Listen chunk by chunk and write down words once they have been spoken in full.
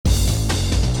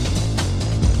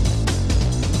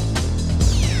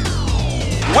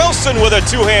Burleson with a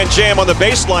two-hand jam on the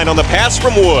baseline on the pass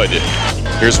from Wood.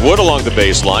 Here's Wood along the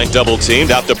baseline, double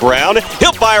teamed out to Brown.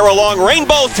 He'll fire a long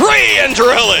rainbow three and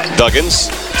drill it.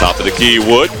 Duggins, top of the key,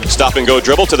 Wood. Stop and go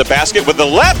dribble to the basket with the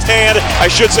left hand. I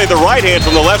should say the right hand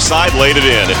from the left side, laid it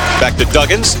in. Back to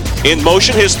Duggins, in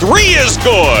motion, his three is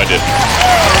good.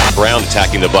 Brown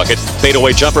attacking the bucket.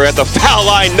 Fadeaway jumper at the foul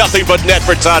line, nothing but net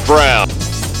for Todd Brown.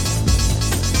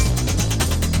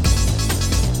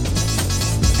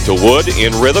 To Wood,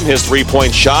 in rhythm, his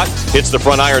three-point shot. Hits the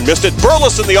front iron, missed it.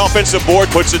 Burleson, the offensive board,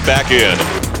 puts it back in.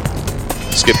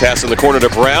 Skip pass in the corner to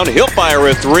Brown. He'll fire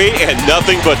a three, and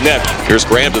nothing but net. Here's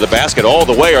Graham to the basket all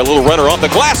the way. Our little runner off the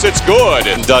glass, it's good.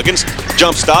 And Duggins,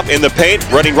 jump stop in the paint.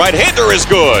 Running right-hander is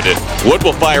good. Wood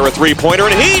will fire a three-pointer,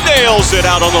 and he nails it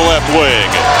out on the left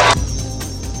wing.